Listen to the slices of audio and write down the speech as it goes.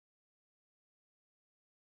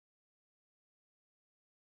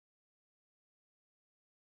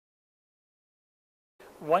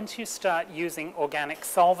Once you start using organic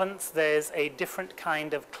solvents, there's a different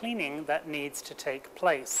kind of cleaning that needs to take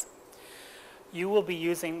place. You will be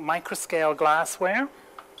using microscale glassware,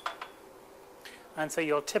 and so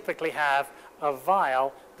you'll typically have a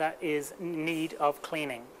vial that is in need of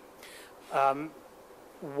cleaning. The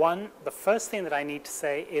first thing that I need to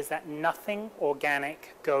say is that nothing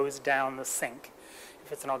organic goes down the sink.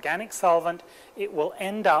 If it's an organic solvent, it will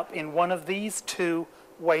end up in one of these two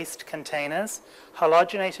waste containers,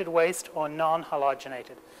 halogenated waste or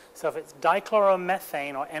non-halogenated. So if it's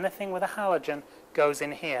dichloromethane or anything with a halogen, goes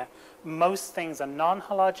in here. Most things are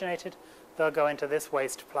non-halogenated, they'll go into this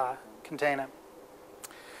waste container.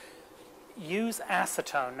 Use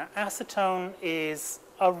acetone. Now, acetone is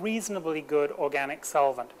a reasonably good organic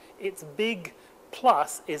solvent. Its big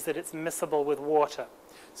plus is that it's miscible with water.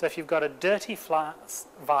 So if you've got a dirty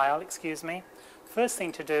vial, first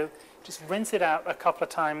thing to do, just rinse it out a couple of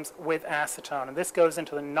times with acetone. And this goes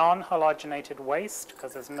into the non-halogenated waste,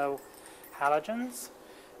 because there's no halogens,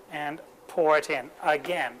 and pour it in.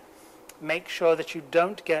 Again, make sure that you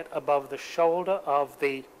don't get above the shoulder of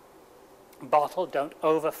the bottle. Don't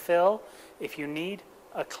overfill. If you need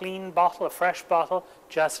a clean bottle, a fresh bottle,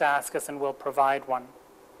 just ask us and we'll provide one.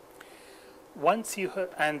 Once you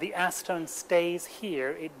and the acetone stays here,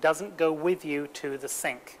 it doesn't go with you to the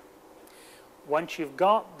sink. Once you've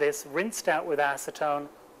got this rinsed out with acetone,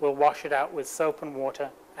 we'll wash it out with soap and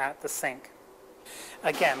water at the sink.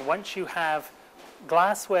 Again, once you have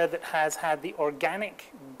glassware that has had the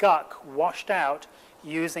organic guck washed out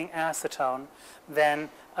using acetone, then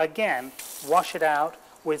again, wash it out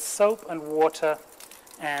with soap and water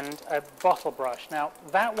and a bottle brush. Now,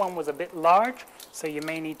 that one was a bit large, so you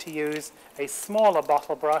may need to use a smaller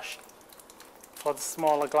bottle brush for the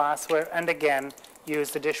smaller glassware, and again,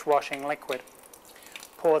 use the dishwashing liquid.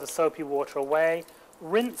 Pour the soapy water away,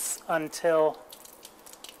 rinse until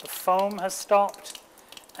the foam has stopped,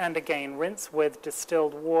 and again, rinse with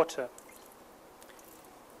distilled water.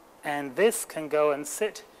 And this can go and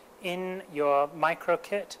sit in your micro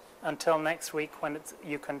kit until next week when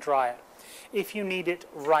you can dry it. If you need it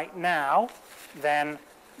right now, then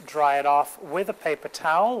dry it off with a paper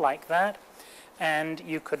towel like that, and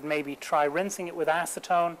you could maybe try rinsing it with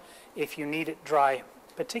acetone if you need it dry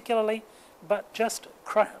particularly, but just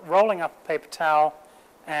rolling up a paper towel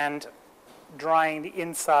and drying the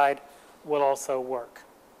inside will also work.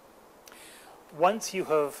 Once you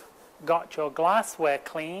have got your glassware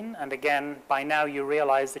clean, and again, by now you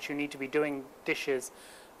realize that you need to be doing dishes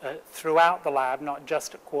throughout the lab, not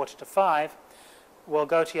just at 4:45, we'll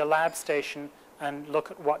go to your lab station and look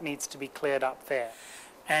at what needs to be cleared up there.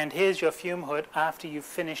 And here's your fume hood after you've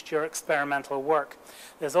finished your experimental work.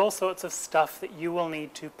 There's all sorts of stuff that you will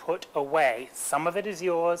need to put away. Some of it is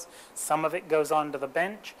yours, some of it goes onto the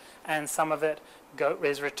bench, and some of it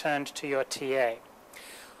is returned to your TA.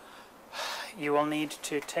 You will need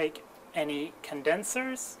to take any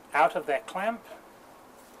condensers out of their clamp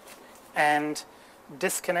and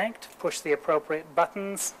disconnect, push the appropriate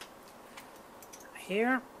buttons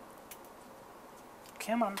here.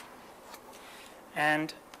 Come on.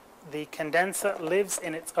 And the condenser lives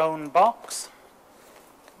in its own box,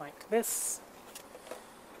 like this.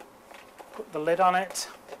 Put the lid on it,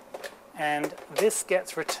 and this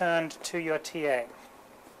gets returned to your TA.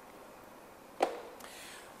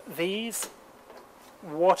 These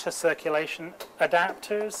water circulation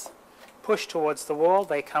adapters push towards the wall,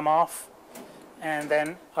 they come off, and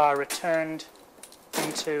then are returned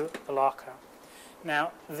into the locker.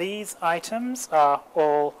 Now, these items are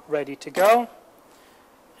all ready to go,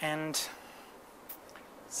 and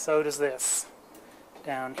so does this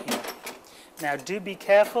down here. Now, do be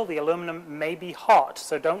careful. The aluminum may be hot,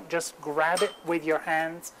 so don't just grab it with your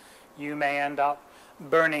hands. You may end up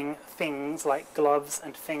burning things like gloves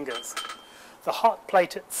and fingers. The hot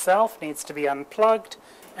plate itself needs to be unplugged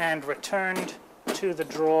and returned to the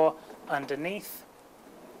drawer underneath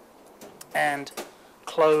and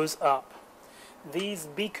close up. These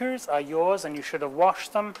beakers are yours and you should have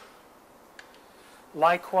washed them.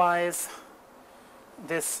 Likewise,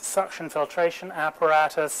 this suction filtration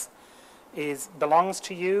apparatus belongs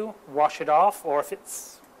to you. Wash it off, or if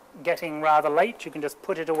it's getting rather late, you can just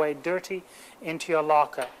put it away dirty into your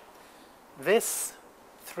locker. This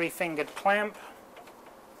three-fingered clamp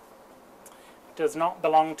does not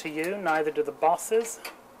belong to you, neither do the bosses.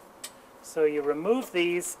 So you remove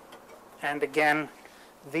these, and again,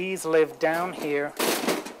 these live down here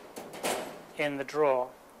in the drawer.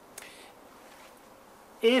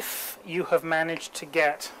 If you have managed to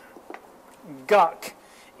get guck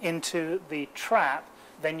into the trap,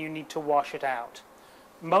 then you need to wash it out.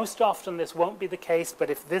 Most often this won't be the case,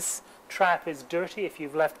 but if this trap is dirty, if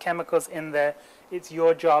you've left chemicals in there, it's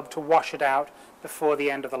your job to wash it out before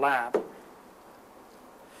the end of the lab.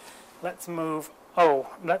 Let's move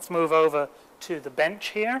over to the bench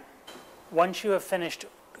here. Once you have finished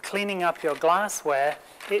cleaning up your glassware,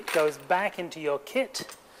 it goes back into your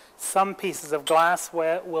kit. Some pieces of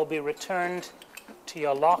glassware will be returned to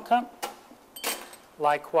your locker.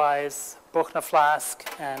 Likewise, Buchner flask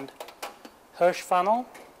and Hirsch funnel.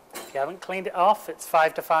 If you haven't cleaned it off, it's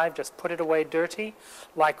 5 to 5, just put it away dirty.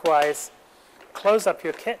 Likewise, close up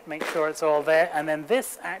your kit, make sure it's all there, and then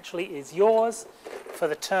this actually is yours for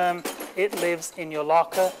the term. It lives in your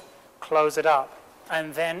locker, close it up.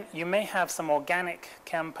 And then you may have some organic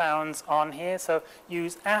compounds on here, so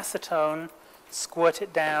use acetone, squirt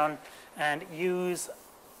it down, and use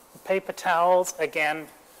paper towels again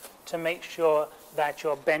to make sure that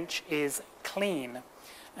your bench is clean.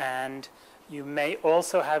 And you may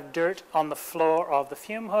also have dirt on the floor of the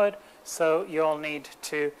fume hood, so you'll need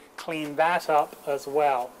to clean that up as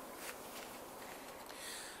well.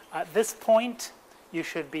 At this point, you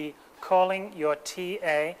should be calling your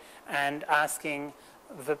TA and asking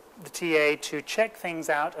the TA to check things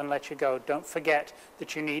out and let you go. Don't forget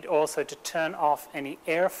that you need also to turn off any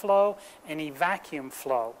airflow, any vacuum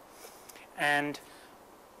flow. And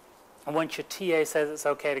once your TA says it's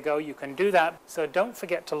okay to go, you can do that. So don't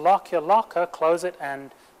forget to lock your locker, close it,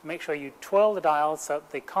 and make sure you twirl the dial so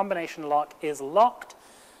the combination lock is locked.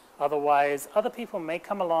 Otherwise, other people may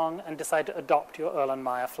come along and decide to adopt your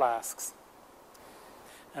Erlenmeyer flasks.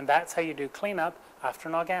 And that's how you do cleanup after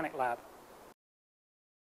an organic lab.